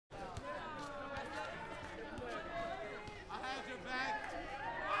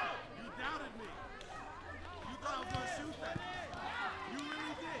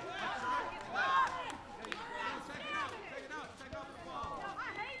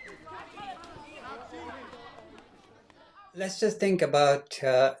Let's just think about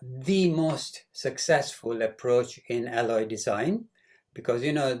the most successful approach in alloy design, because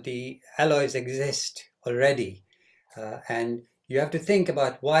the alloys exist already, and you have to think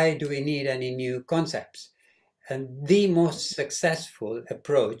about why do we need any new concepts. And the most successful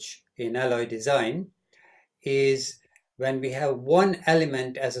approach in alloy design is when we have one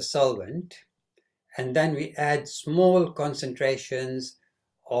element as a solvent, and then we add small concentrations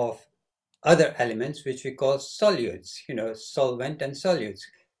of other elements which we call solutes, solvent and solutes.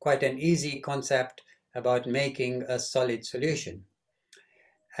 Quite an easy concept about making a solid solution.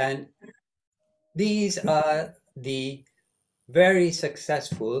 And these are the very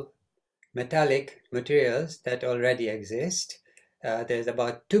successful metallic materials that already exist. There's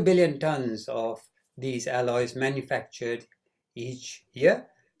about 2 billion tons of these alloys manufactured each year.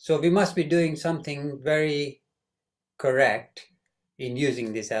 So we must be doing something very correct in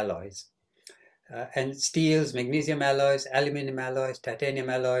using these alloys. And steels, magnesium alloys, aluminum alloys, titanium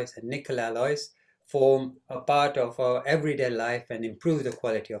alloys, and nickel alloys form a part of our everyday life and improve the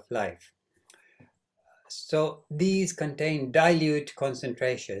quality of life. So these contain dilute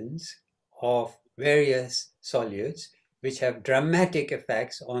concentrations of various solutes which have dramatic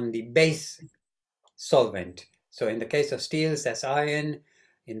effects on the base solvent. So in the case of steels, that's iron.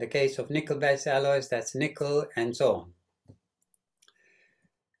 In the case of nickel-based alloys, that's nickel, and so on.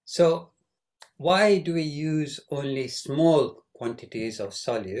 So why do we use only small quantities of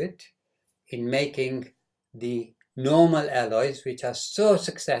solute in making the normal alloys, which are so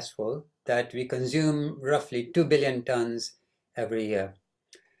successful that we consume roughly 2 billion tons every year?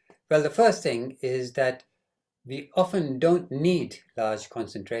 Well, the first thing is that we often don't need large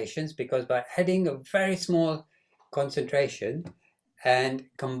concentrations, because by adding a very small concentration and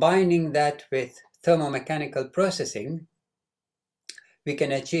combining that with thermomechanical processing, we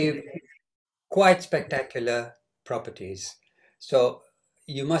can achieve quite spectacular properties. So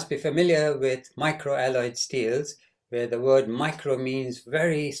you must be familiar with microalloyed steels, where the word micro means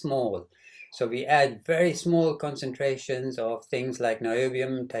very small. So we add very small concentrations of things like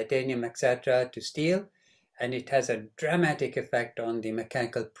niobium, titanium, etc. to steel, and it has a dramatic effect on the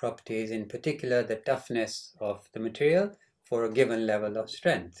mechanical properties, in particular the toughness of the material for a given level of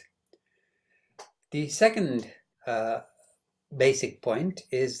strength. The second basic point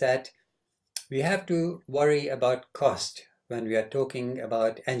is that we have to worry about cost when we are talking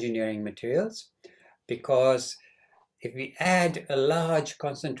about engineering materials, because if we add a large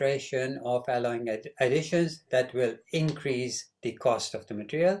concentration of alloying additions, that will increase the cost of the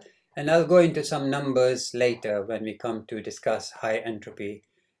material. And I'll go into some numbers later when we come to discuss high entropy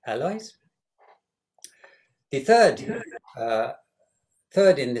alloys. The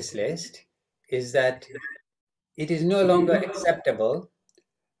third in this list is that it is no longer acceptable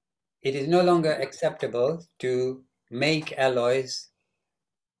to make alloys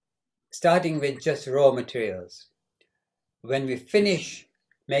starting with just raw materials. When we finish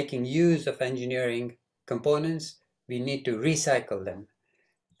making use of engineering components, we need to recycle them.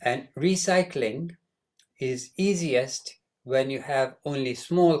 And recycling is easiest when you have only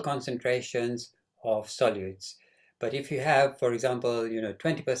small concentrations of solutes. But if you have, for example,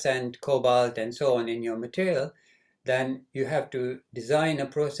 20% cobalt and so on in your material, then you have to design a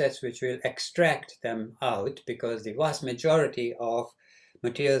process which will extract them out, because the vast majority of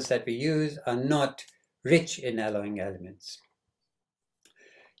materials that we use are not rich in alloying elements.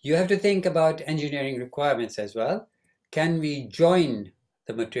 You have to think about engineering requirements as well. Can we join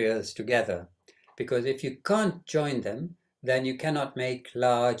the materials together? Because if you can't join them, then you cannot make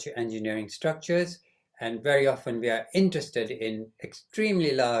large engineering structures, and very often we are interested in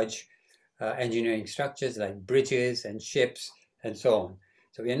extremely large engineering structures like bridges and ships and so on.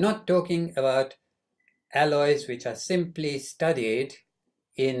 So we are not talking about alloys which are simply studied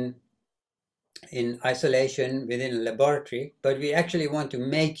in isolation within a laboratory, but we actually want to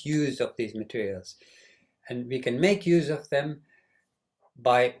make use of these materials. And we can make use of them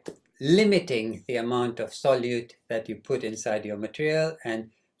by limiting the amount of solute that you put inside your material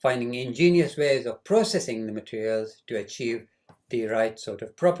and finding ingenious ways of processing the materials to achieve the right sort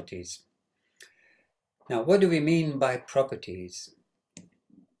of properties. Now, what do we mean by properties?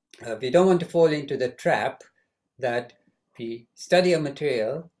 We don't want to fall into the trap that we study a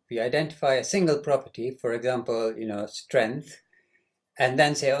material, we identify a single property, for example, strength, and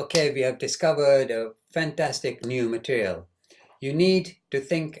then say, okay, we have discovered a fantastic new material. You need to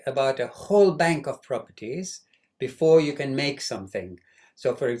think about a whole bank of properties before you can make something.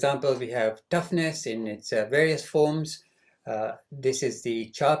 So, for example, we have toughness in its various forms. This is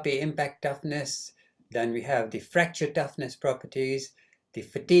the Charpy impact toughness. Then we have the fracture toughness properties. the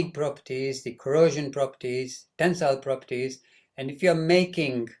fatigue properties, the corrosion properties, tensile properties. And if you're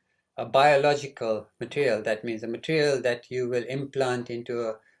making a biological material, that means a material that you will implant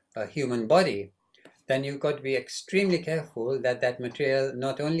into a human body, then you've got to be extremely careful that that material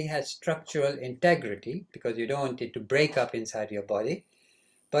not only has structural integrity, because you don't want it to break up inside your body,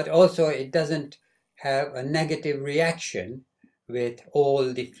 but also it doesn't have a negative reaction with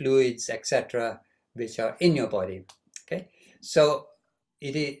all the fluids, etc., which are in your body. Okay, so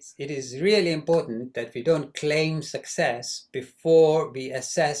it is really important that we don't claim success before we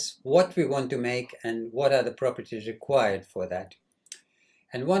assess what we want to make and what are the properties required for that.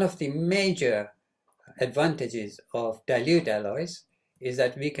 And one of the major advantages of dilute alloys is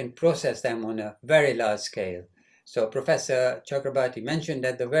that we can process them on a very large scale. So Professor Chakrabarty mentioned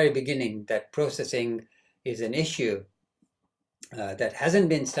at the very beginning that processing is an issue that hasn't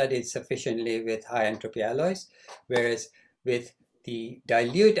been studied sufficiently with high entropy alloys, whereas with the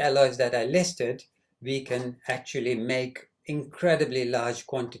dilute alloys that I listed, we can actually make incredibly large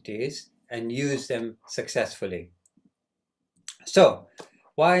quantities and use them successfully. So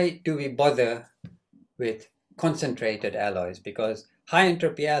why do we bother with concentrated alloys? Because high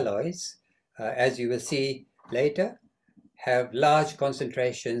entropy alloys, as you will see later, have large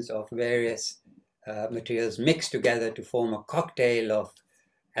concentrations of various materials mixed together to form a cocktail of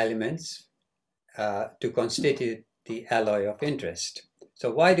elements to constitute the alloy of interest.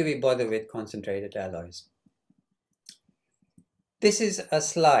 So why do we bother with concentrated alloys? This is a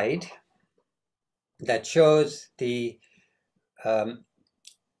slide that shows the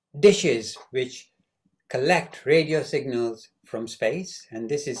dishes which collect radio signals from space, and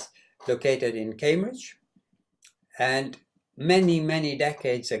this is located in Cambridge. And many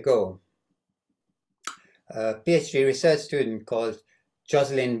decades ago, a PhD research student called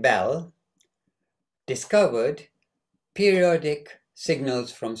Jocelyn Bell discovered periodic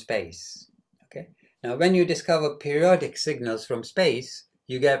signals from space. Okay. Now, when you discover periodic signals from space,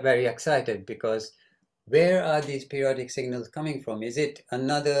 you get very excited, because where are these periodic signals coming from? Is it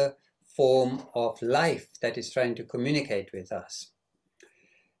another form of life that is trying to communicate with us?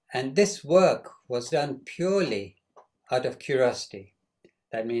 And this work was done purely out of curiosity.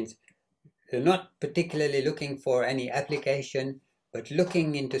 That means you're not particularly looking for any application, but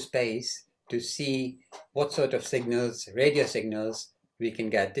looking into space to see what sort of signals, radio signals, we can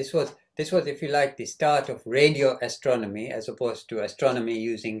get. This was, if you like, the start of radio astronomy as opposed to astronomy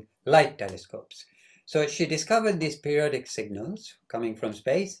using light telescopes. So she discovered these periodic signals coming from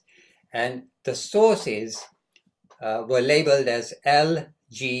space, and the sources were labeled as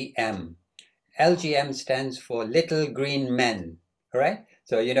LGM. LGM stands for little green men, all right?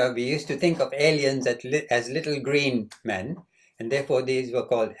 So, you know, we used to think of aliens as little green men, and therefore these were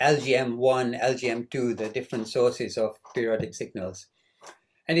called LGM1, LGM2, the different sources of periodic signals.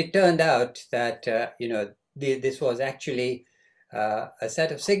 And it turned out that, you know, this was actually a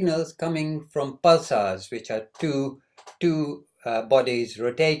set of signals coming from pulsars, which are two bodies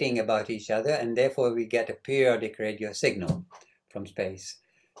rotating about each other, and therefore we get a periodic radio signal from space.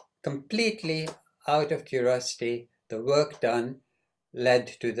 Completely out of curiosity, the work done led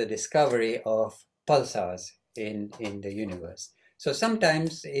to the discovery of pulsars in the universe. So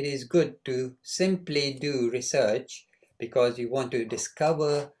sometimes it is good to simply do research because you want to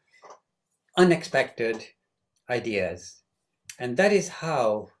discover unexpected ideas. And that is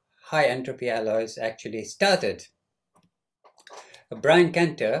how high entropy alloys actually started. Brian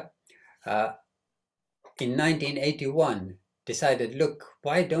Cantor, in 1981, decided, look,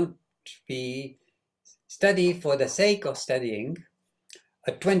 why don't we study, for the sake of studying,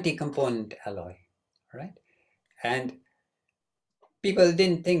 a 20-component alloy, right? And people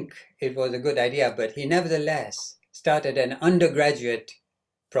didn't think it was a good idea, but he nevertheless started an undergraduate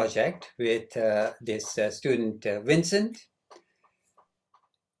project with this student Vincent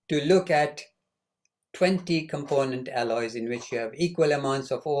to look at 20-component alloys in which you have equal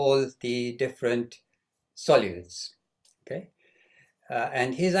amounts of all the different solutes. Okay,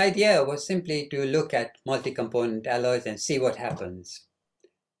 and his idea was simply to look at multi-component alloys and see what happens.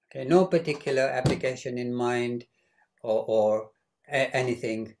 Okay, no particular application in mind or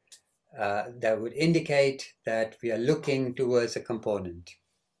anything that would indicate that we are looking towards a component.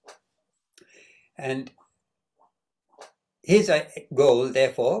 And his goal,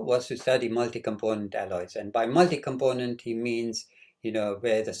 therefore, was to study multi-component alloys. And by multi-component, he means, you know,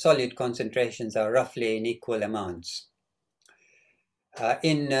 where the solute concentrations are roughly in equal amounts.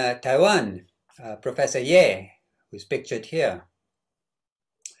 In Taiwan, Professor Ye, who's pictured here,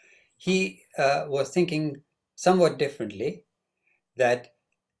 he was thinking somewhat differently, that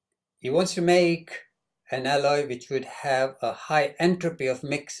he wants to make an alloy which would have a high entropy of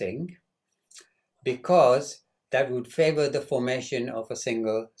mixing, because that would favor the formation of a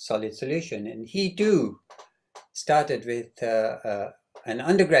single solid solution. And he too started with an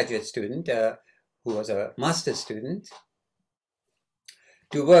undergraduate student who was a master's student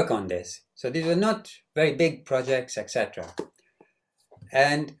to work on this. So these were not very big projects, etc.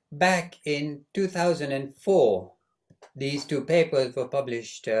 And back in 2004, these two papers were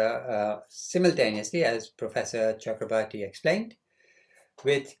published simultaneously, as Professor Chakrabarty explained,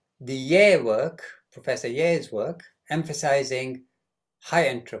 with the Ye work, Professor Ye's work, emphasizing high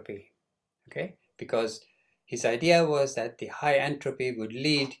entropy, okay? Because his idea was that the high entropy would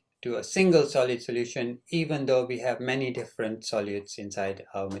lead to a single solid solution, even though we have many different solutes inside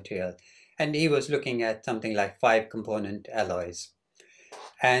our material. And he was looking at something like 5-component alloys.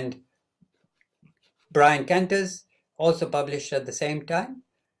 And Brian Cantor's also published at the same time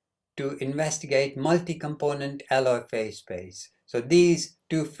to investigate multi-component alloy phase space. So these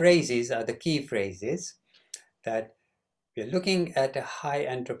two phrases are the key phrases, that we are looking at a high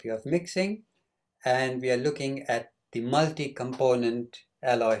entropy of mixing, and we are looking at the multi-component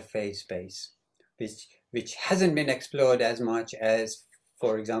alloy phase space, which hasn't been explored as much as,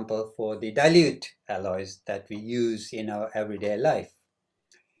 for example, for the dilute alloys that we use in our everyday life.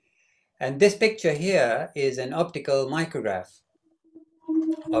 And this picture here is an optical micrograph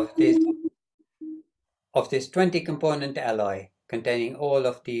of this 20-component alloy containing all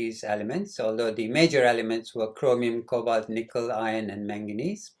of these elements, although the major elements were chromium, cobalt, nickel, iron, and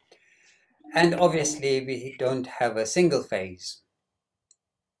manganese. And obviously, we don't have a single phase.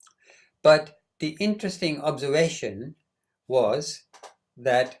 But the interesting observation was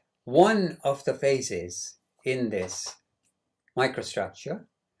that one of the phases in this microstructure,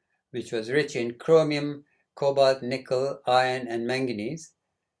 which was rich in chromium, cobalt, nickel, iron, and manganese,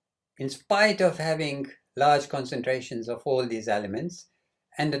 in spite of having large concentrations of all these elements,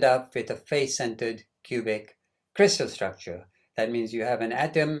 ended up with a face-centered cubic crystal structure. That means you have an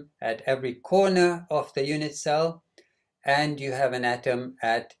atom at every corner of the unit cell, and you have an atom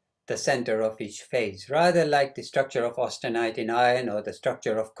at the center of each phase, rather like the structure of austenite in iron or the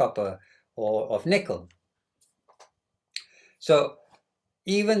structure of copper or of nickel. So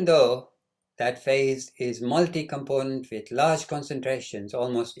even though that phase is multi-component with large concentrations,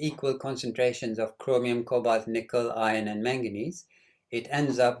 almost equal concentrations of chromium, cobalt, nickel, iron, and manganese, it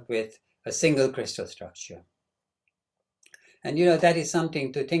ends up with a single crystal structure. And that is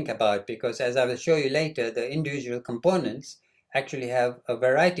something to think about, because as I will show you later, the individual components actually have a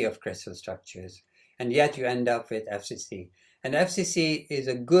variety of crystal structures, and yet you end up with FCC. And FCC is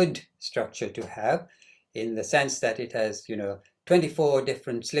a good structure to have, in the sense that it has, 24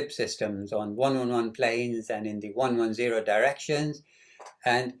 different slip systems on 111 planes and in the 110 directions,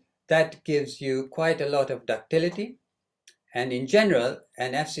 and that gives you quite a lot of ductility. And in general,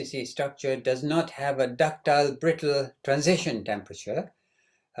 an FCC structure does not have a ductile brittle transition temperature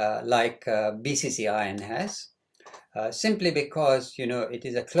like BCC iron has, simply because it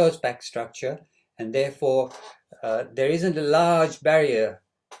is a closed pack structure, and therefore there isn't a large barrier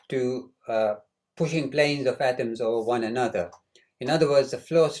to pushing planes of atoms over one another. In other words, the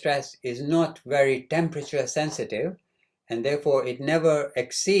flow stress is not very temperature sensitive, and therefore it never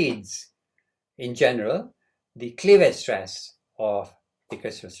exceeds, in general, the cleavage stress of the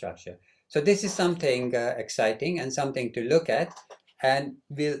crystal structure. So this is something exciting and something to look at, and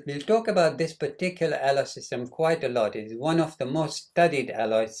we'll talk about this particular alloy system quite a lot. It is one of the most studied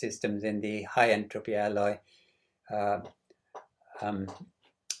alloy systems in the high entropy alloy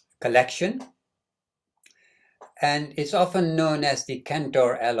collection. And it's often known as the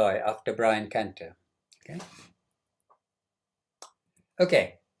Cantor alloy after Brian Cantor.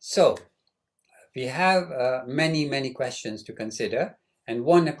 Okay, so we have many questions to consider, and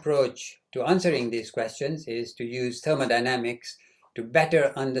one approach to answering these questions is to use thermodynamics to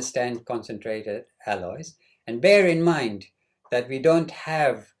better understand concentrated alloys. And bear in mind that we don't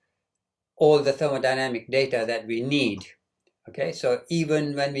have all the thermodynamic data that we need. Okay, so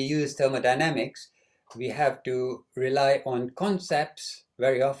even when we use thermodynamics, we have to rely on concepts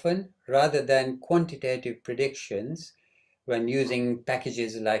very often rather than quantitative predictions when using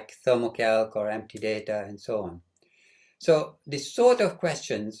packages like thermocalc or empty data and so on. So the sort of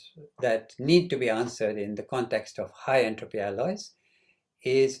questions that need to be answered in the context of high entropy alloys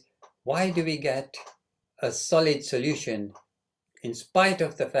is, why do we get a solid solution in spite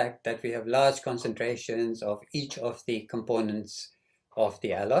of the fact that we have large concentrations of each of the components of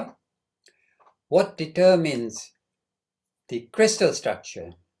the alloy? What determines the crystal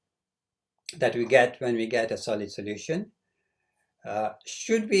structure that we get when we get a solid solution?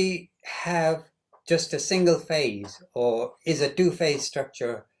 Should we have just a single phase, or is a two-phase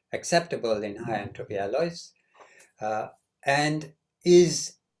structure acceptable in high entropy alloys? And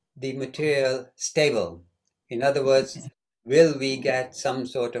is the material stable? In other words, will we get some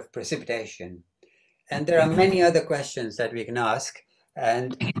sort of precipitation? And there are many other questions that we can ask,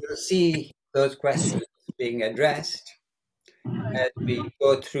 and you'll see those questions being addressed as we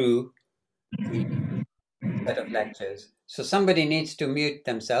go through the set of lectures. So somebody needs to mute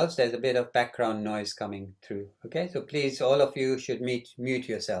themselves. There's a bit of background noise coming through. Okay, so please, all of you should mute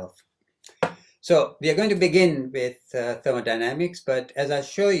yourself. So we are going to begin with thermodynamics, but as I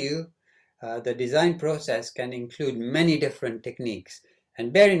show you, the design process can include many different techniques.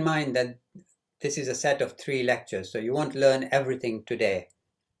 And bear in mind that this is a set of 3 lectures, so you won't learn everything today.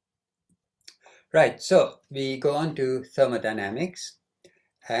 Right, so we go on to thermodynamics,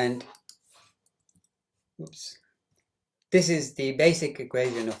 and oops, this is the basic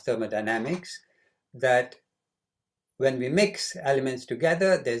equation of thermodynamics, that when we mix elements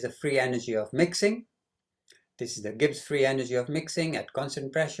together, there's a free energy of mixing. This is the Gibbs free energy of mixing at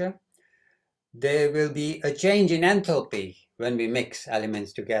constant pressure. There will be a change in enthalpy when we mix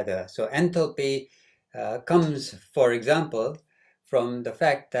elements together. So enthalpy comes, for example, from the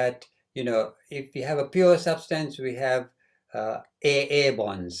fact that, you know, if we have a pure substance, we have AA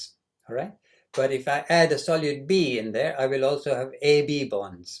bonds, all right? But if I add a solute B in there, I will also have AB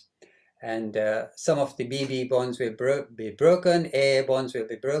bonds. And some of the BB bonds will be broken, AA bonds will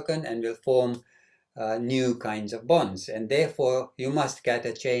be broken, and will form new kinds of bonds. And therefore, you must get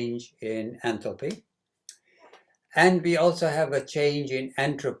a change in enthalpy. And we also have a change in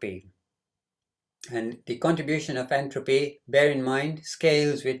entropy. And the contribution of entropy, bear in mind,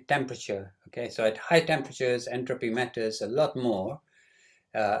 scales with temperature. Okay, so at high temperatures, entropy matters a lot more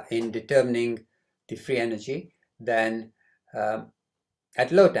in determining the free energy than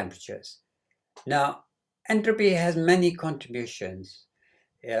at low temperatures. Now, entropy has many contributions.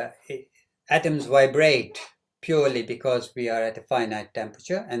 Atoms vibrate purely because we are at a finite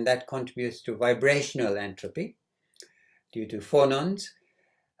temperature, and that contributes to vibrational entropy due to phonons.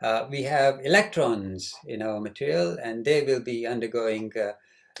 We have electrons in our material, and they will be undergoing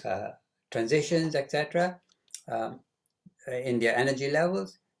transitions, etc., in their energy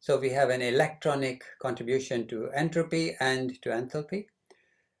levels. So we have an electronic contribution to entropy and to enthalpy.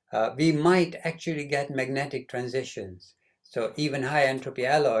 We might actually get magnetic transitions. So even high entropy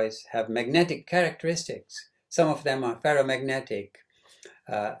alloys have magnetic characteristics. Some of them are ferromagnetic,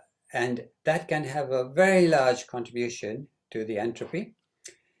 and that can have a very large contribution to the entropy.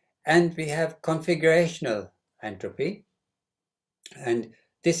 And we have configurational entropy, and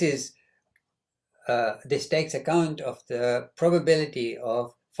this takes account of the probability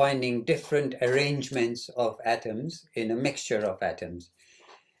of finding different arrangements of atoms in a mixture of atoms.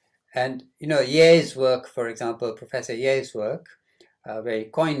 And you know, Ye's work, for example, Professor Ye's work, where he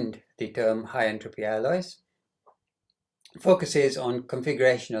coined the term high entropy alloys, focuses on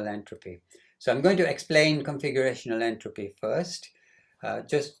configurational entropy. So I'm going to explain configurational entropy first,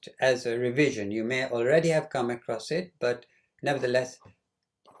 just as a revision. You may already have come across it, but nevertheless,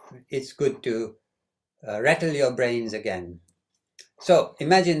 it's good to rattle your brains again. So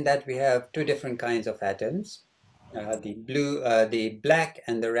imagine that we have 2 different kinds of atoms, the black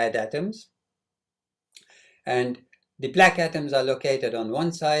and the red atoms. And the black atoms are located on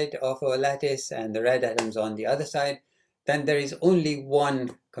one side of our lattice and the red atoms on the other side. Then there is only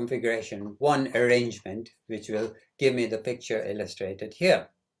one configuration, one arrangement, which will give me the picture illustrated here,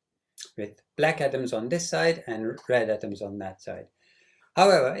 with black atoms on this side and red atoms on that side.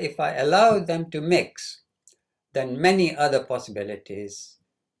 However, if I allow them to mix, then many other possibilities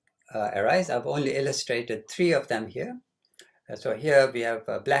arise. I've only illustrated 3 of them here. So here we have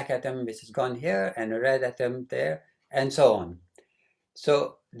a black atom which has gone here and a red atom there, and so on.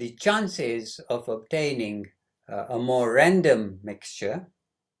 So the chances of obtaining a more random mixture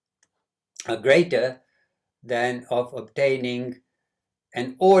are greater than of obtaining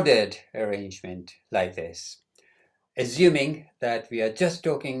an ordered arrangement like this, assuming that we are just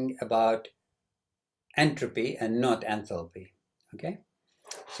talking about entropy and not enthalpy. Okay,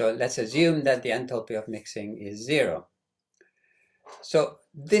 so let's assume that the enthalpy of mixing is 0. So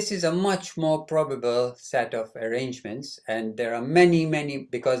this is a much more probable set of arrangements, and there are many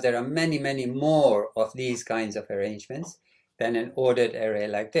more of these kinds of arrangements than an ordered array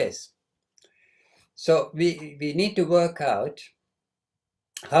like this. So we need to work out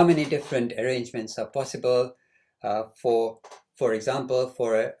how many different arrangements are possible for example,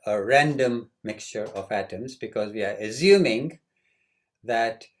 for a random mixture of atoms, because we are assuming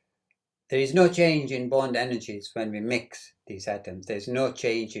that there is no change in bond energies when we mix these atoms. There's no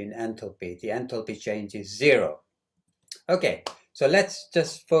change in enthalpy. The enthalpy change is 0. Okay, so let's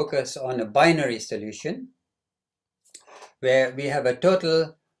just focus on a binary solution where we have a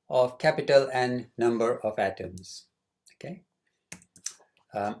total of capital N number of atoms. Okay,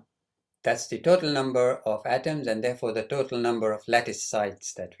 that's the total number of atoms and therefore the total number of lattice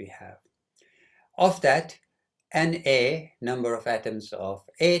sites that we have. Of that, Na, number of atoms of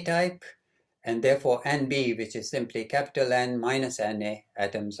A type, and therefore Nb, which is simply capital N minus Na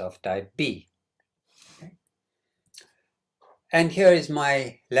atoms of type B. Okay. And here is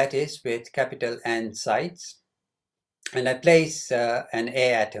my lattice with capital N sites, and I place an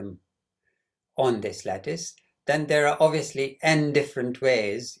A atom on this lattice. Then there are obviously n different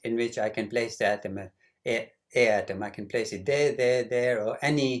ways in which I can place the atom, A atom. I can place it there, or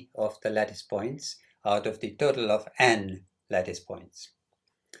any of the lattice points out of the total of n lattice points.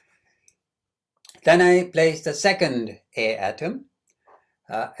 Then I place the second A atom,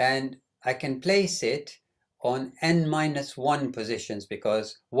 and I can place it on n-1 positions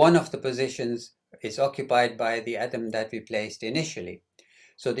because one of the positions is occupied by the atom that we placed initially.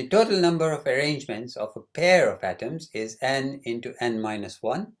 So the total number of arrangements of a pair of atoms is n into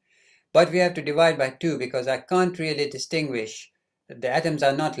n-1, but we have to divide by 2 because I can't really distinguish. The atoms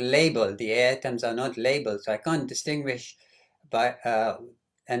are not labeled, the A atoms are not labeled, so I can't distinguish by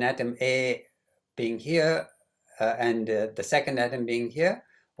an atom A being here and the second atom being here,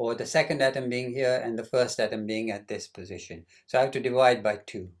 or the second atom being here and the first atom being at this position. So I have to divide by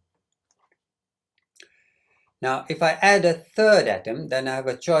 2. Now, if I add a third atom, then I have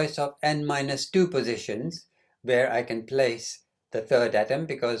a choice of n-2 positions where I can place the third atom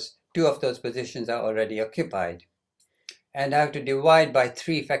because 2 of those positions are already occupied. And I have to divide by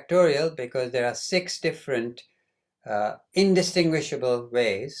 3 factorial because there are 6 different indistinguishable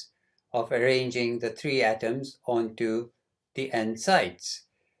ways of arranging the 3 atoms onto the n sites.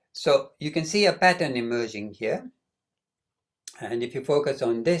 So you can see a pattern emerging here. And if you focus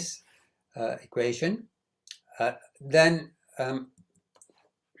on this equation, then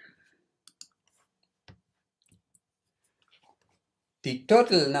the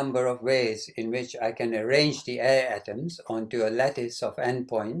total number of ways in which I can arrange the A atoms onto a lattice of n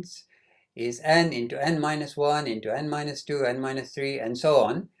points is n into n-1 into n-2, n-3, and so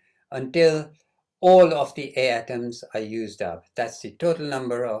on, until all of the A atoms are used up. That's the total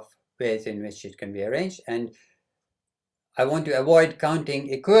number of ways in which it can be arranged. And I want to avoid counting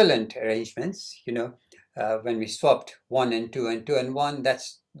equivalent arrangements. You know, when we swapped 1 and 2 and 2 and 1,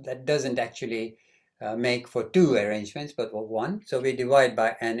 that doesn't actually make for 2 arrangements, but for 1. So we divide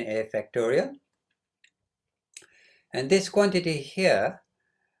by Na factorial. And this quantity here,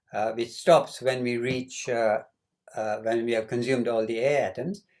 which stops when we reach, when we have consumed all the A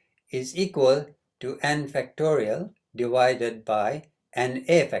atoms, is equal to n factorial divided by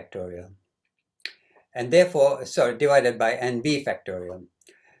Na factorial. And therefore, sorry, divided by Nb factorial.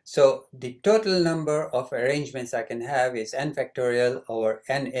 So the total number of arrangements I can have is n factorial over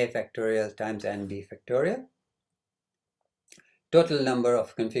Na factorial times Nb factorial. Total number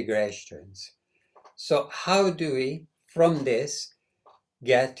of configurations. So how do we, from this,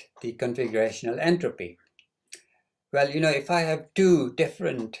 get the configurational entropy? Well, you know, if I have 2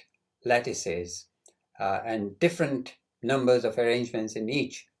 different lattices and different numbers of arrangements in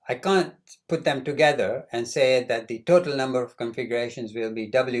each, I can't put them together and say that the total number of configurations will be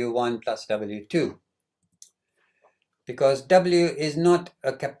W1 plus W2. Because W is not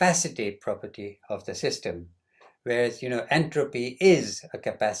a capacity property of the system. Whereas, you know, entropy is a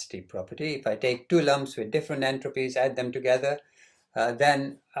capacity property. If I take 2 lumps with different entropies, add them together,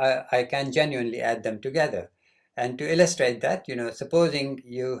 then I can genuinely add them together. And to illustrate that, you know, supposing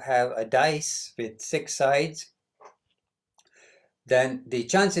you have a dice with 6 sides, then the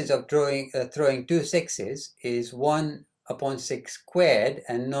chances of throwing 2 6s is 1 upon 6 squared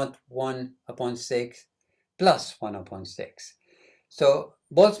and not 1 upon 6 plus 1 upon 6. So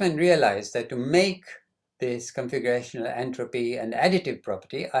Boltzmann realized that to make this configurational entropy an additive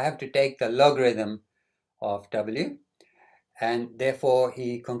property, I have to take the logarithm of W, and therefore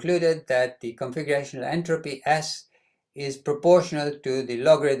he concluded that the configurational entropy S is proportional to the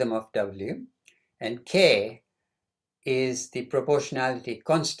logarithm of W, and K is the proportionality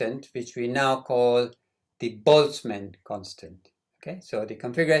constant, which we now call the Boltzmann constant. Okay, so the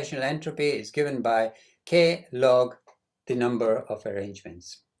configurational entropy is given by K log the number of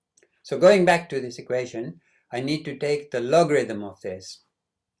arrangements. So going back to this equation, I need to take the logarithm of this.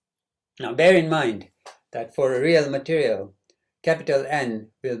 Now bear in mind that for a real material, capital N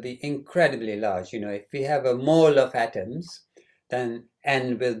will be incredibly large. You know, if we have a mole of atoms, then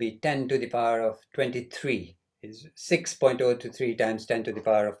n will be 10 to the power of 23. It's 6.023 times 10 to the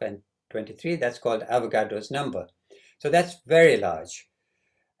power of 23. That's called Avogadro's number. So that's very large.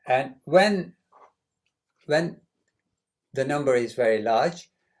 And when the number is very large,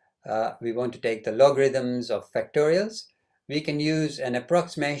 we want to take the logarithms of factorials. We can use an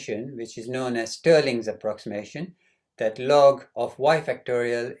approximation which is known as Stirling's approximation, that log of y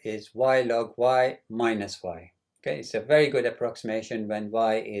factorial is y log y minus y. Okay, it's a very good approximation when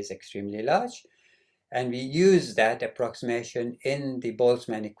y is extremely large. And we use that approximation in the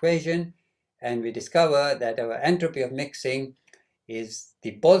Boltzmann equation, and we discover that our entropy of mixing is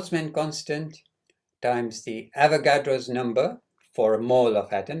the Boltzmann constant times the Avogadro's number for a mole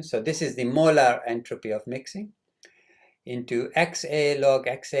of atoms. So this is the molar entropy of mixing into xa log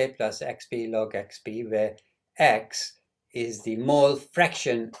xa plus xp log xp, where x is the mole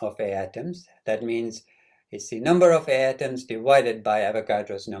fraction of A atoms. That means it's the number of A atoms divided by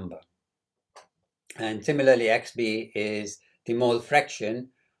Avogadro's number. And similarly, xb is the mole fraction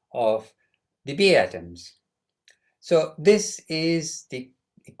of the B atoms. So this is the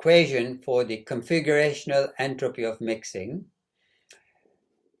equation for the configurational entropy of mixing,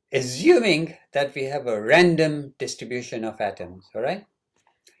 assuming that we have a random distribution of atoms, all right?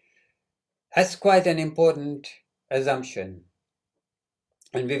 That's quite an important assumption,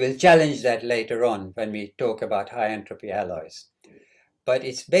 and we will challenge that later on when we talk about high entropy alloys. But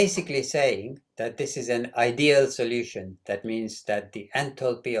it's basically saying that this is an ideal solution. That means that the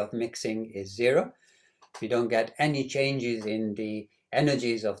enthalpy of mixing is zero. We don't get any changes in the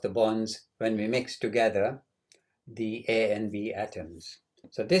energies of the bonds when we mix together the A and B atoms.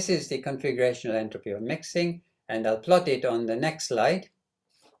 So this is the configurational entropy of mixing, and I'll plot it on the next slide,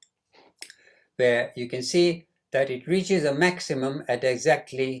 where you can see that it reaches a maximum at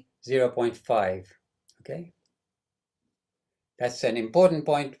exactly 0.5. Okay, that's an important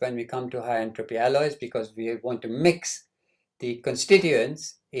point when we come to high entropy alloys, because we want to mix the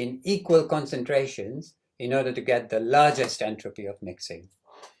constituents in equal concentrations in order to get the largest entropy of mixing.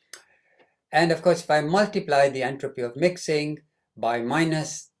 And of course, if I multiply the entropy of mixing by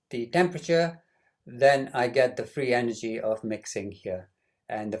minus the temperature, then I get the free energy of mixing here.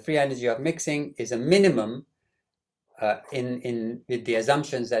 And the free energy of mixing is a minimum with the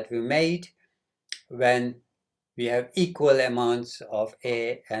assumptions that we made when we have equal amounts of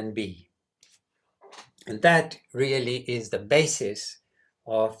A and B. And that really is the basis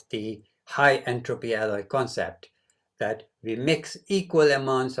of the high entropy alloy concept, that we mix equal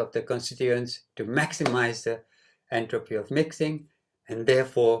amounts of the constituents to maximize the entropy of mixing, and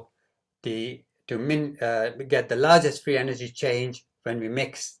therefore get the largest free energy change when we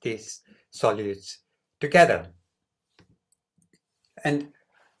mix these solutes together. And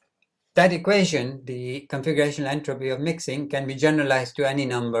that equation, the configurational entropy of mixing, can be generalized to any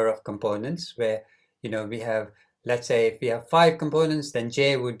number of components, where we have, let's say, if we have 5 components, then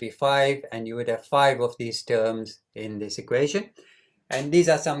J would be 5, and you would have 5 of these terms in this equation. And these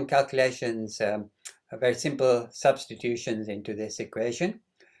are some calculations, very simple substitutions into this equation,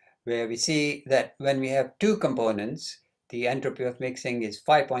 where we see that when we have 2 components, the entropy of mixing is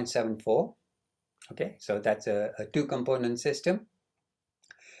 5.74. Okay, so that's a 2-component system.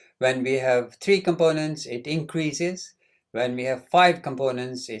 When we have 3 components, it increases. When we have 5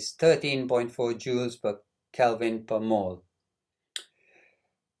 components, it's 13.4 joules per Kelvin per mole.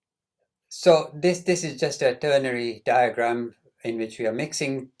 So this is just a ternary diagram in which we are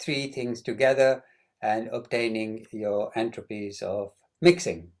mixing 3 things together and obtaining your entropies of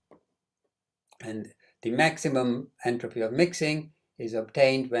mixing. And the maximum entropy of mixing is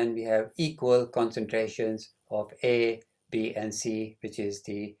obtained when we have equal concentrations of A, B, and C, which is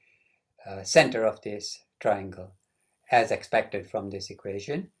the center of this triangle, as expected from this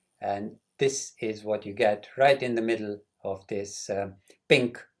equation. And this is what you get right in the middle of this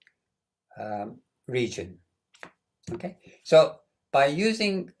pink region. Okay, so by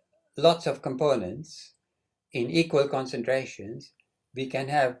using lots of components in equal concentrations, we can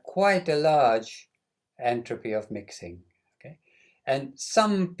have quite a large entropy of mixing. Okay, and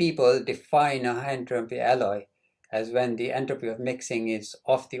some people define a high entropy alloy as when the entropy of mixing is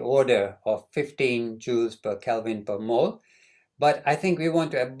of the order of 15 joules per Kelvin per mole. But I think we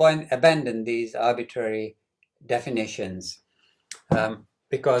want to abandon these arbitrary definitions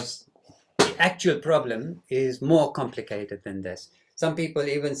because the actual problem is more complicated than this. Some people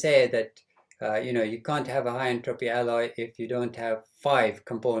even say that you can't have a high entropy alloy if you don't have 5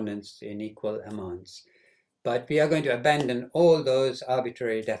 components in equal amounts. But we are going to abandon all those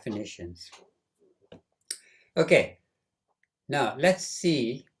arbitrary definitions. Okay, now let's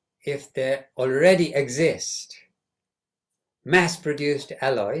see if there already exist mass-produced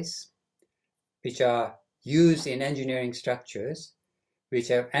alloys which are used in engineering structures which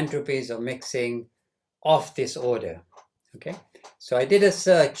have entropies of mixing of this order. Okay, so I did a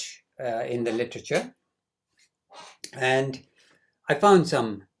search in the literature and I found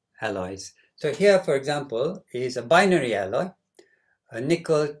some alloys. So here, for example, is a binary alloy, a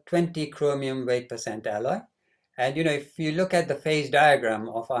nickel 20 chromium weight percent alloy. And if you look at the phase diagram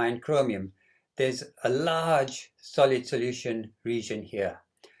of iron chromium, there's a large solid solution region here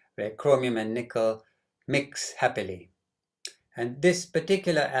where chromium and nickel mix happily. And this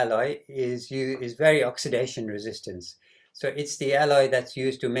particular alloy is very oxidation resistant. So it's the alloy that's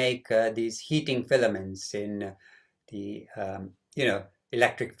used to make these heating filaments in the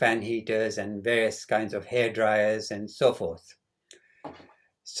electric fan heaters and various kinds of hair dryers and so forth.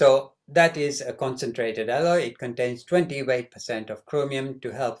 So that is a concentrated alloy. It contains 20 weight percent of chromium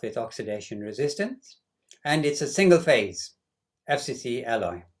to help with oxidation resistance. And it's a single phase FCC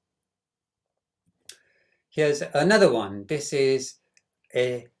alloy. Here's another one. This is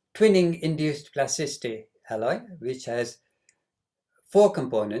a twinning induced plasticity alloy, which has 4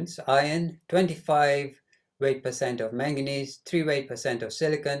 components: iron, 25 weight percent of manganese, 3 weight percent of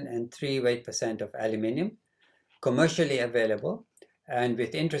silicon, and 3 weight percent of aluminium, commercially available and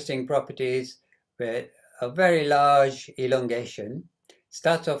with interesting properties where a very large elongation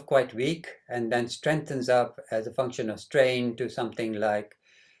starts off quite weak and then strengthens up as a function of strain to something like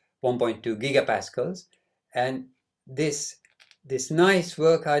 1.2 gigapascals. And this nice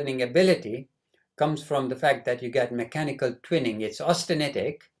work hardening ability comes from the fact that you get mechanical twinning. It's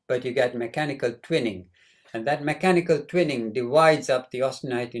austenitic, but you get mechanical twinning. And that mechanical twinning divides up the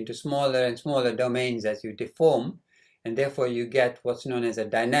austenite into smaller and smaller domains as you deform. And therefore you get what's known as a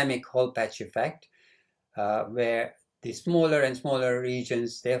dynamic hole patch effect, where the smaller and smaller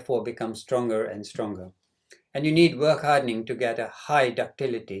regions therefore become stronger and stronger. And you need work hardening to get a high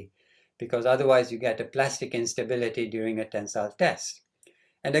ductility, because otherwise you get a plastic instability during a tensile test.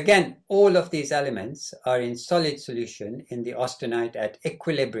 And again, all of these elements are in solid solution in the austenite at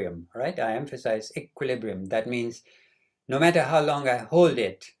equilibrium, right? I emphasize equilibrium. That means no matter how long I hold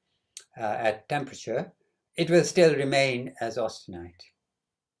it at temperature, it will still remain as austenite.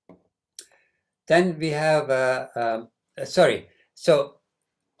 Then we have, so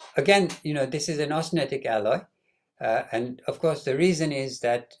again, this is an austenitic alloy. And of course, the reason is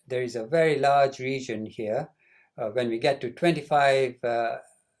that there is a very large region here. When we get to 25%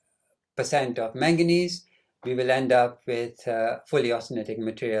 of manganese, we will end up with fully austenitic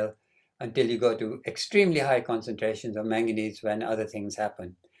material until you go to extremely high concentrations of manganese when other things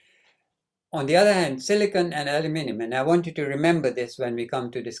happen. On the other hand, silicon and aluminium, and I want you to remember this when we come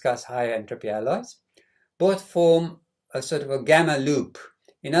to discuss higher entropy alloys, both form a sort of a gamma loop.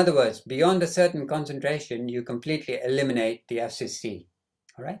 In other words, beyond a certain concentration, you completely eliminate the FCC,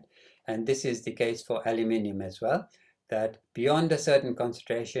 all right? And this is the case for aluminium as well, that beyond a certain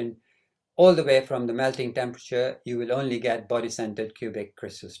concentration, all the way from the melting temperature, you will only get body-centered cubic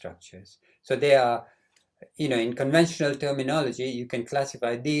crystal structures. So they are, in conventional terminology, you can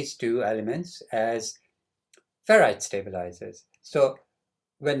classify these two elements as ferrite stabilizers. So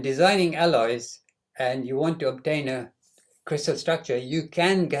when designing alloys and you want to obtain a crystal structure, you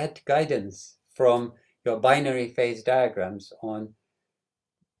can get guidance from your binary phase diagrams on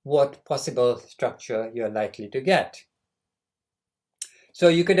what possible structure you're likely to get. So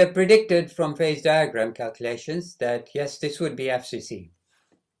you could have predicted from phase diagram calculations that, yes, this would be FCC.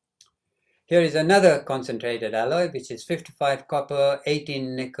 Here is another concentrated alloy, which is 55 copper,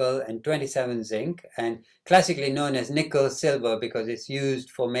 18 nickel, and 27 zinc, and classically known as nickel silver because it's used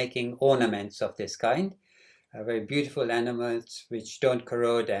for making ornaments of this kind. Very beautiful animals which don't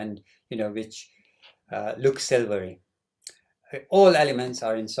corrode and which look silvery. All elements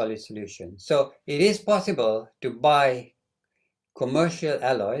are in solid solution. So it is possible to buy commercial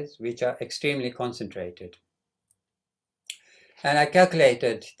alloys which are extremely concentrated. And I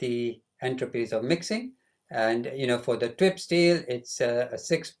calculated the entropies of mixing, and for the TWIP steel it's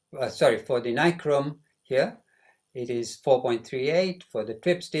for the nichrome here it is 4.38, for the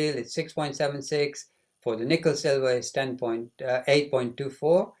TWIP steel it's 6.76, for the nickel silver is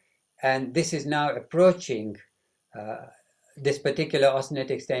 8.24, and this is now approaching, this particular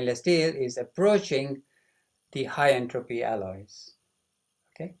austenitic stainless steel is approaching the high entropy alloys.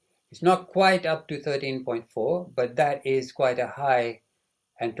 Okay, it's not quite up to 13.4, but that is quite a high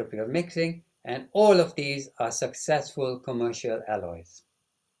entropy of mixing, and all of these are successful commercial alloys.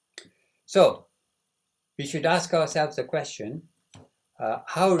 So we should ask ourselves the question,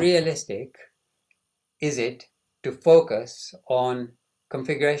 how realistic is it to focus on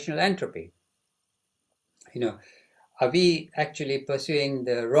configurational entropy? are we actually pursuing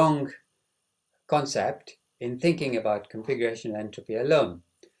the wrong concept in thinking about configurational entropy alone?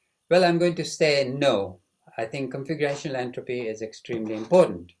 Well, I'm going to say no. I think configurational entropy is extremely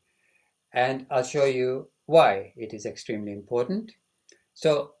important, and I'll show you why it is extremely important.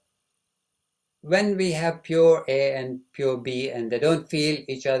 So when we have pure A and pure B and they don't feel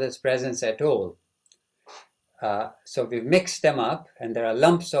each other's presence at all, so we mix them up and there are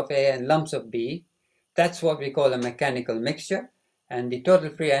lumps of A and lumps of B, that's what we call a mechanical mixture, and the total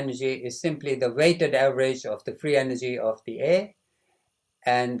free energy is simply the weighted average of the free energy of the A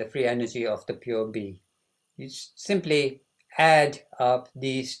and the free energy of the pure B. You simply add up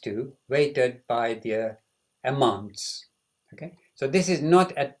these two weighted by their amounts. Okay, so this is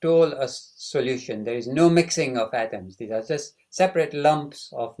not at all a solution. There is no mixing of atoms. These are just separate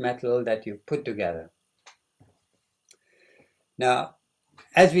lumps of metal that you put together. Now,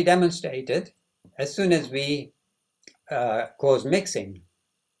 as we demonstrated, as soon as we cause mixing,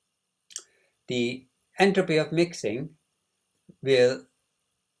 the entropy of mixing will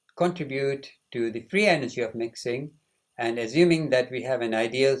contribute to the free energy of mixing, and assuming that we have an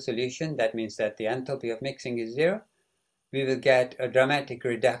ideal solution, that means that the enthalpy of mixing is zero, we will get a dramatic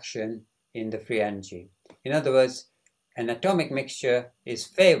reduction in the free energy. In other words, an atomic mixture is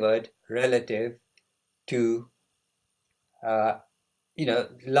favored relative to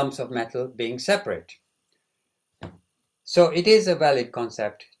lumps of metal being separate. So it is a valid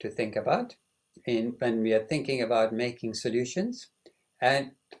concept to think about when we are thinking about making solutions.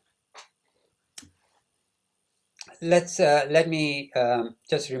 And let me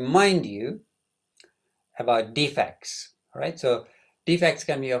just remind you about defects. All right, so defects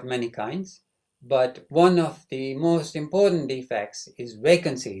can be of many kinds, but one of the most important defects is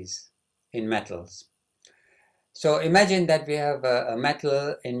vacancies in metals. So imagine that we have a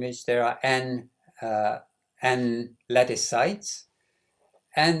metal in which there are n lattice sites,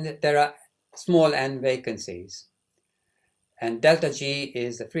 and there are small n vacancies. And delta G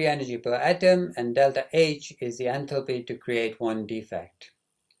is the free energy per atom, and delta H is the enthalpy to create one defect.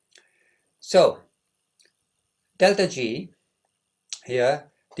 So delta G,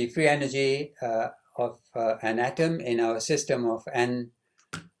 here, the free energy of an atom in our system of n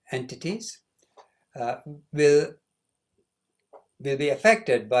entities, will be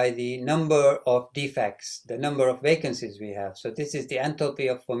affected by the number of defects, the number of vacancies we have. So this is the enthalpy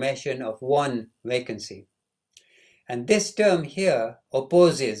of formation of one vacancy. And this term here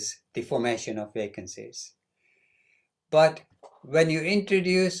opposes the formation of vacancies. But when you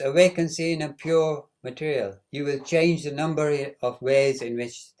introduce a vacancy in a pure material, you will change the number of ways in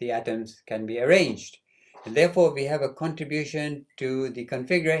which the atoms can be arranged. And therefore, we have a contribution to the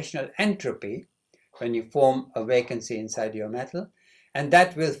configurational entropy when you form a vacancy inside your metal, and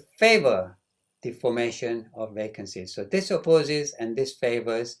that will favor the formation of vacancies. So this opposes and this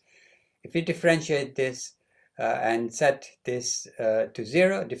favors. If we differentiate this and set this to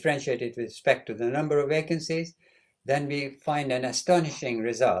zero, differentiate it with respect to the number of vacancies, then we find an astonishing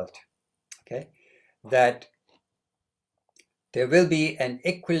result, okay, that there will be an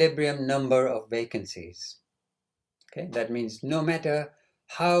equilibrium number of vacancies. Okay, that means no matter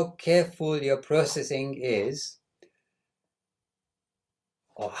how careful your processing is,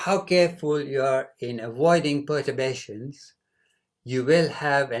 or how careful you are in avoiding perturbations, you will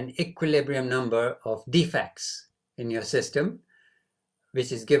have an equilibrium number of defects in your system,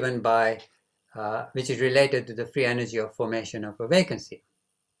 which is given by, which is related to the free energy of formation of a vacancy.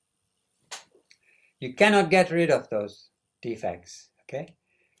 You cannot get rid of those defects, okay?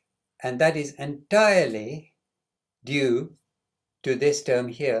 And that is entirely due to this term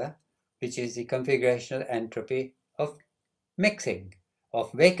here, which is the configurational entropy of mixing,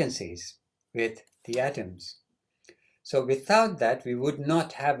 of vacancies with the atoms. So without that, we would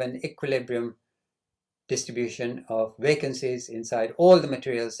not have an equilibrium distribution of vacancies inside all the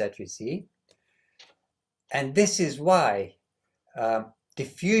materials that we see. And this is why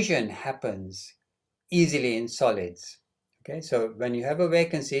diffusion happens easily in solids. Okay, so when you have a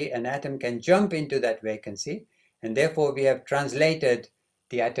vacancy, an atom can jump into that vacancy, and therefore we have translated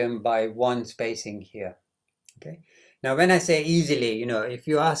the atom by one spacing here. Okay, now when I say easily, if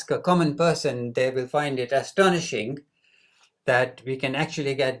you ask a common person, they will find it astonishing that we can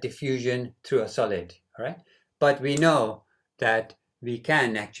actually get diffusion through a solid, all right? But we know that we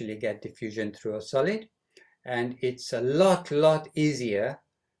can actually get diffusion through a solid, and it's a lot easier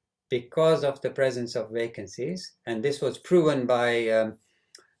because of the presence of vacancies. And this was proven by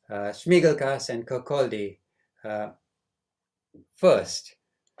Smigelkas and Kirkcaldy first,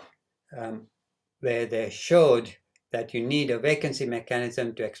 where they showed that you need a vacancy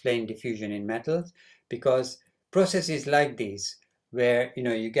mechanism to explain diffusion in metals, because processes like these, where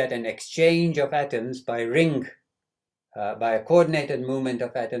you get an exchange of atoms by by a coordinated movement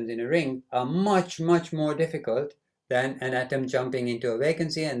of atoms in a ring, are much, much more difficult than an atom jumping into a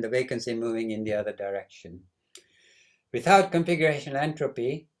vacancy and the vacancy moving in the other direction. Without configurational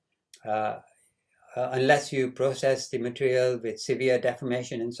entropy, unless you process the material with severe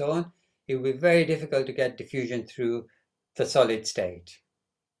deformation and so on, it will be very difficult to get diffusion through the solid state.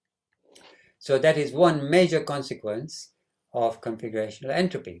 So that is one major consequence of configurational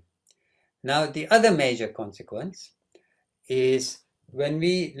entropy. Now, the other major consequence is when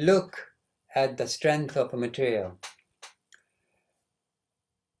we look at the strength of a material,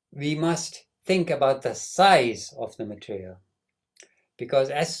 we must think about the size of the material. Because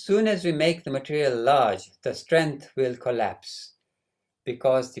as soon as we make the material large, the strength will collapse.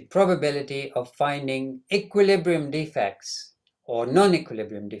 Because the probability of finding equilibrium defects, or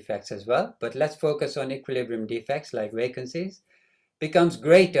non-equilibrium defects as well, but let's focus on equilibrium defects like vacancies, becomes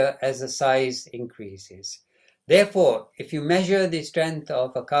greater as the size increases. Therefore, if you measure the strength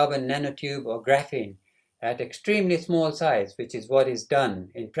of a carbon nanotube or graphene at extremely small size, which is what is done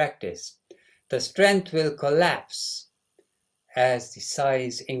in practice, the strength will collapse as the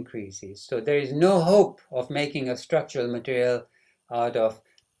size increases. So there is no hope of making a structural material out of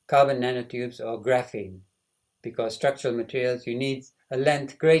carbon nanotubes or graphene, because structural materials, you need a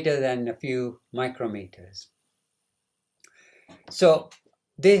length greater than a few micrometers. So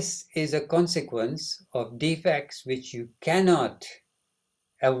this is a consequence of defects which you cannot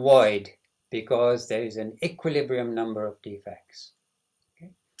avoid because there is an equilibrium number of defects.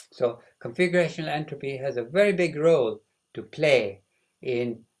 Okay? So configurational entropy has a very big role to play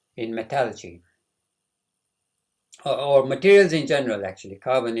in metallurgy, or materials in general. Actually,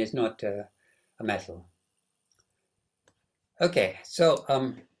 carbon is not a metal. Okay, so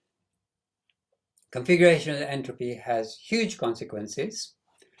configurational entropy has huge consequences,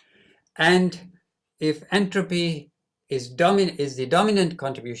 and if entropy is the dominant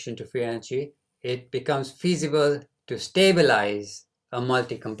contribution to free energy, it becomes feasible to stabilize a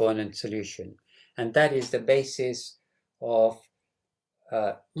multi-component solution, and that is the basis of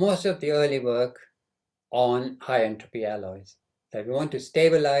most of the early work on high entropy alloys, that we want to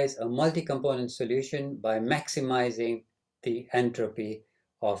stabilize a multi-component solution by maximizing the entropy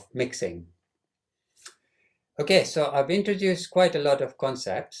of mixing. Okay, so I've introduced quite a lot of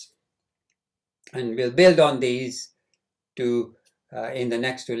concepts, and we'll build on these in the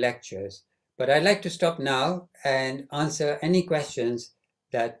next two lectures. But I'd like to stop now and answer any questions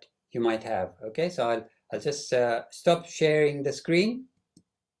that you might have. Okay, so I'll just stop sharing the screen.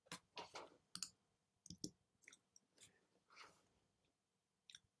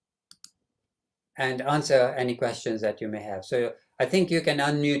 And answer any questions that you may have. So I think you can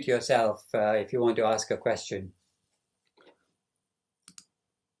unmute yourself if you want to ask a question.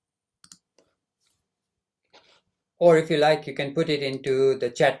 Or if you like, you can put it into the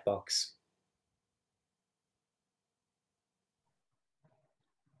chat box.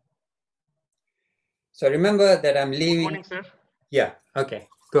 So remember that I'm leaving. Good morning, sir. Yeah, okay.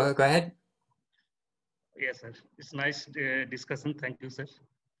 Go ahead. Yes, sir. It's nice discussion. Thank you, sir,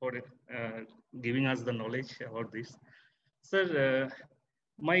 for giving us the knowledge about this. Sir,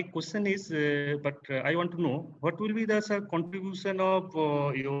 my question is, but I want to know, what will be the contribution of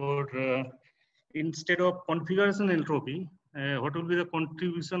your, instead of configuration entropy, what will be the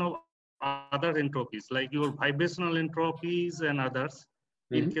contribution of other entropies, like your vibrational entropies and others,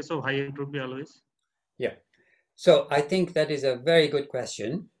 in case of high entropy alloys? Yeah, so I think that is a very good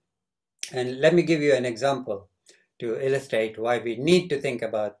question. And let me give you an example to illustrate why we need to think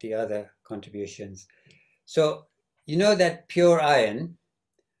about the other contributions. So you know that pure iron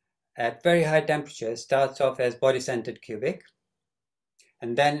at very high temperature starts off as body-centered cubic,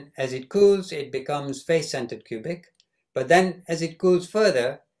 and then as it cools it becomes face-centered cubic, but then as it cools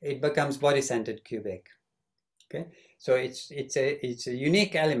further it becomes body-centered cubic. Okay, so it's a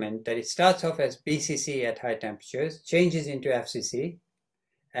unique element that it starts off as BCC at high temperatures, changes into FCC,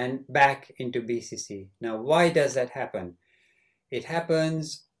 and back into BCC. Now, why does that happen? It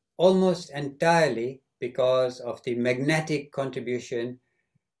happens almost entirely because of the magnetic contribution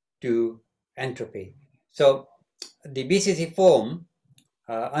to entropy. So the BCC form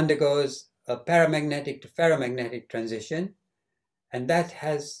undergoes a paramagnetic to ferromagnetic transition, and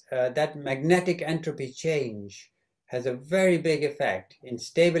that magnetic entropy change has a very big effect in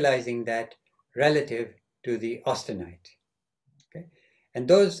stabilizing that relative to the austenite. Okay? And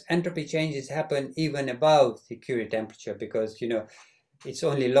those entropy changes happen even above the Curie temperature, because it's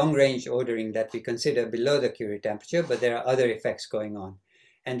only long-range ordering that we consider below the Curie temperature, but there are other effects going on.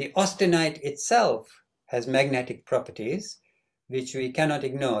 And the austenite itself has magnetic properties which we cannot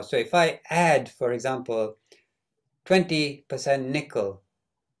ignore. So if I add, for example, 20% nickel,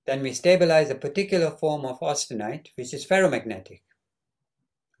 then we stabilize a particular form of austenite, which is ferromagnetic.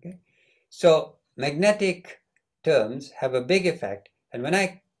 Okay? So magnetic terms have a big effect. And when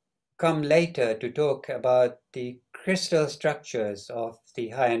I come later to talk about the crystal structures of the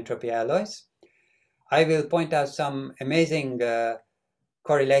high entropy alloys, I will point out some amazing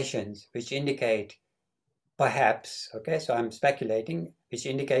correlations which indicate perhaps, okay, so I'm speculating, which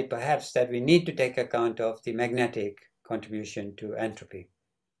indicate perhaps that we need to take account of the magnetic contribution to entropy.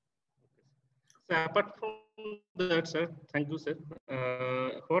 So apart from that, sir, thank you, sir.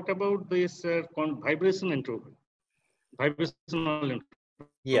 What about this vibration entropy? Vibrational entropy.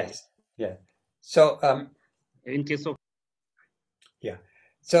 Yes, yeah. So In case of yeah,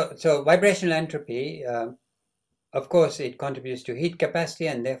 so vibrational entropy, of course, it contributes to heat capacity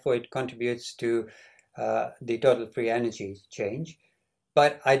and therefore it contributes to the total free energy change.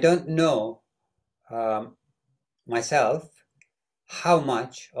 But I don't know myself how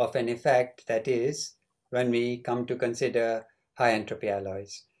much of an effect that is when we come to consider high entropy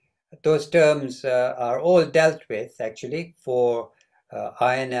alloys. Those terms are all dealt with actually for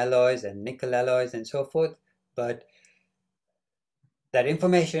iron alloys and nickel alloys and so forth, but that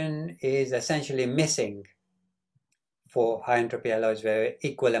information is essentially missing for high entropy alloys where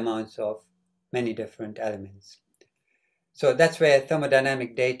equal amounts of many different elements. So that's where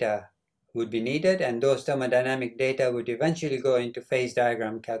thermodynamic data would be needed, and those thermodynamic data would eventually go into phase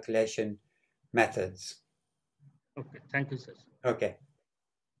diagram calculation methods. okay, thank you, sir. Okay.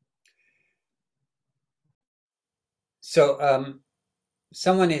 So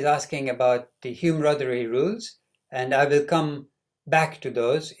someone is asking about the Hume-Rothery rules, and I will come back to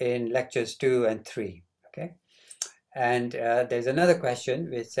those in lectures 2 and 3. Okay. And there's another question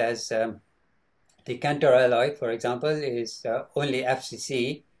which says the Cantor alloy, for example, is only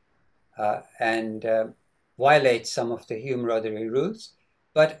FCC and violates some of the Hume-Rothery rules,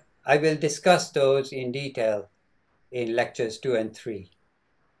 but I will discuss those in detail in lectures 2 and 3.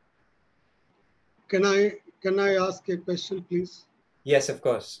 Can I ask a question, please? Yes, of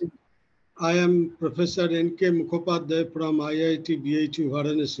course. I am Professor N.K. Mukhopadhyay from IIT BHU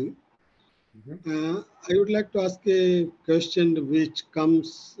Varanasi. I would like to ask a question which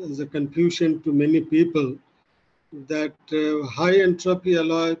comes as a confusion to many people, that high entropy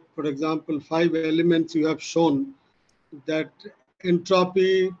alloy, for example, 5 elements you have shown, that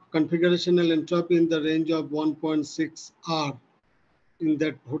entropy, configurational entropy in the range of 1.6 R in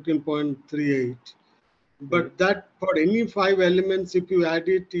that 14.38. But that for any 5 elements, if you add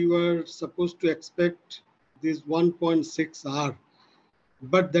it, you are supposed to expect this 1.6 R.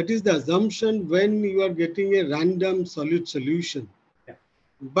 But that is the assumption when you are getting a random solute solution. Yeah.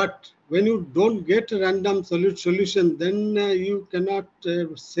 But when you don't get a random solute solution, then you cannot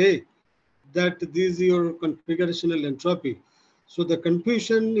say that this is your configurational entropy. So the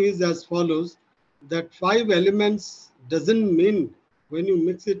confusion is as follows, that 5 elements doesn't mean when you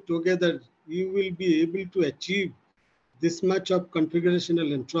mix it together, you will be able to achieve this much of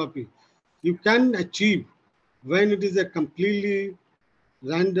configurational entropy. You can achieve when it is a completely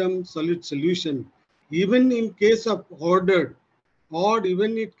random solute solution. Even in case of ordered, or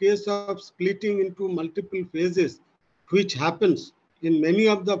even in case of splitting into multiple phases, which happens in many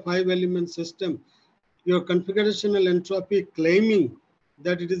of the 5 element system, your configurational entropy claiming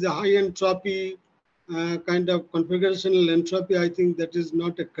that it is a high entropy kind of configurational entropy, I think that is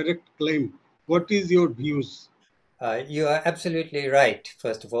not a correct claim. What is your views? You are absolutely right,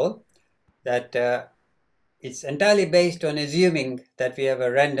 first of all, that it's entirely based on assuming that we have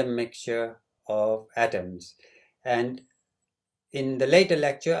a random mixture of atoms. And in the later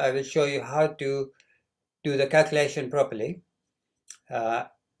lecture, I will show you how to do the calculation properly.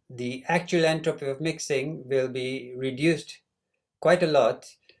 The actual entropy of mixing will be reduced quite a lot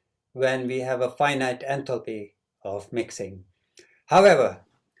when we have a finite enthalpy of mixing. However,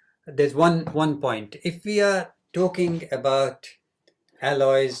 there's one point. If we are talking about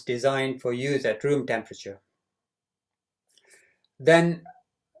alloys designed for use at room temperature, then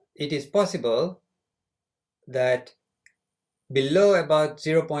it is possible that below about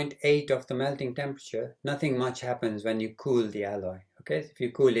 0.8 of the melting temperature, nothing much happens when you cool the alloy. Okay, if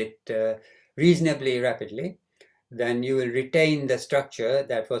you cool it reasonably rapidly, then you will retain the structure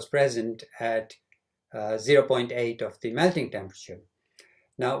that was present at 0.8 of the melting temperature.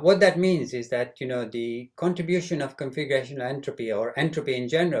 Now, what that means is that, the contribution of configurational entropy or entropy in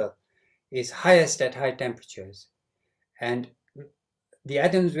general is highest at high temperatures. And the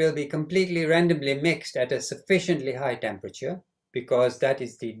atoms will be completely randomly mixed at a sufficiently high temperature because that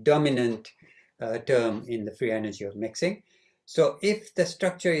is the dominant term in the free energy of mixing. So if the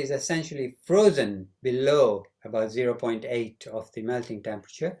structure is essentially frozen below about 0.8 of the melting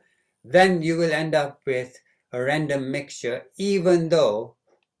temperature, then you will end up with a random mixture, even though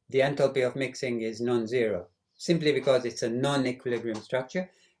the enthalpy of mixing is non-zero, simply because it's a non-equilibrium structure.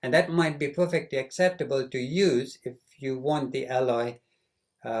 And that might be perfectly acceptable to use if you want the alloy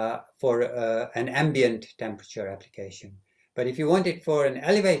for an ambient temperature application. But if you want it for an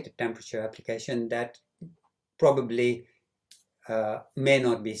elevated temperature application, that probably may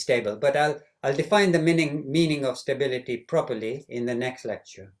not be stable. But I'll define the meaning of stability properly in the next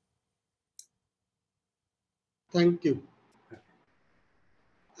lecture. Thank you.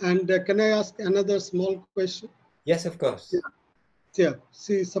 And can I ask another small question? Yes, of course. Yeah.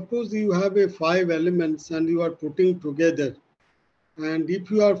 See, suppose you have 5 elements and you are putting together. And if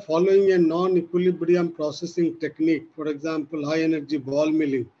you are following a non-equilibrium processing technique, for example, high energy ball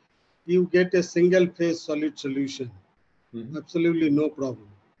milling, you get a single phase solid solution. Absolutely no problem.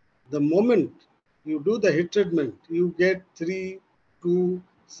 The moment you do the heat treatment, you get 3 to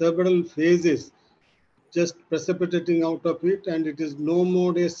several phases just precipitating out of it, and it is no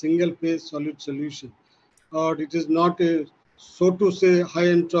more a single phase solid solution, or it is not a, so to say, high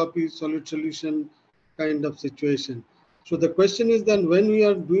entropy solid solution kind of situation. So the question is then, when we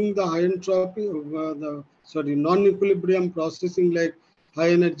are doing the high entropy, non-equilibrium processing like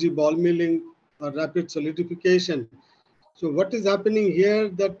high energy ball milling or rapid solidification. So what is happening here,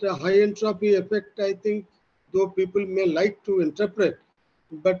 that high entropy effect, I think, though people may like to interpret,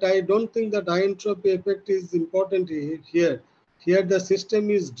 but I don't think that high entropy effect is important here. Here the system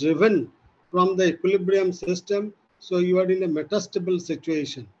is driven from the equilibrium system, so you are in a metastable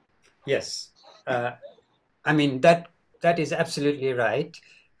situation. Yes, I mean that is absolutely right.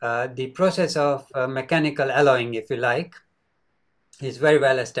 The process of mechanical alloying, if you like, is very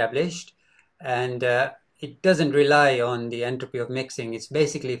well established, and it doesn't rely on the entropy of mixing. It's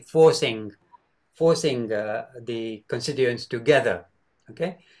basically forcing the constituents together.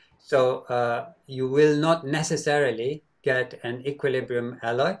 Okay, so you will not necessarily get an equilibrium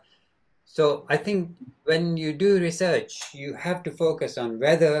alloy. So I think when you do research, you have to focus on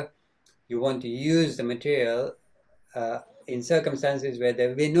whether you want to use the material in circumstances where there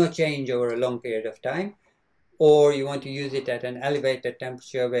will be no change over a long period of time, or you want to use it at an elevated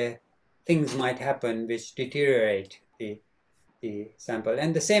temperature where things might happen which deteriorate the sample.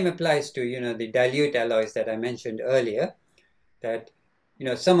 And the same applies to, the dilute alloys that I mentioned earlier, that,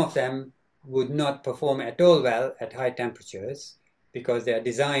 some of them would not perform at all well at high temperatures because they are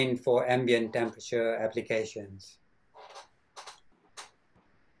designed for ambient temperature applications.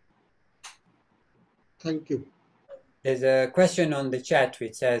 Thank you. There's a question on the chat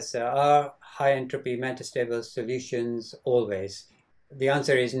which says, are high entropy metastable solutions always? The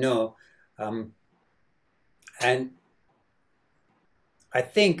answer is no. And I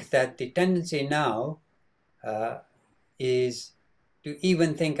think that the tendency now is to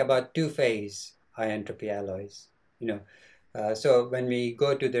even think about two-phase high entropy alloys. So when we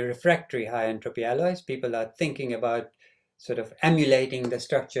go to the refractory high entropy alloys, people are thinking about sort of emulating the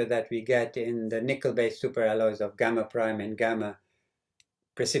structure that we get in the nickel-based superalloys of gamma prime and gamma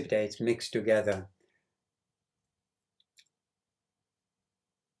precipitates mixed together.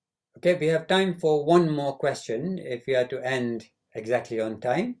 Okay, we have time for one more question if we are to end exactly on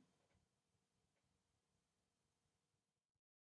time.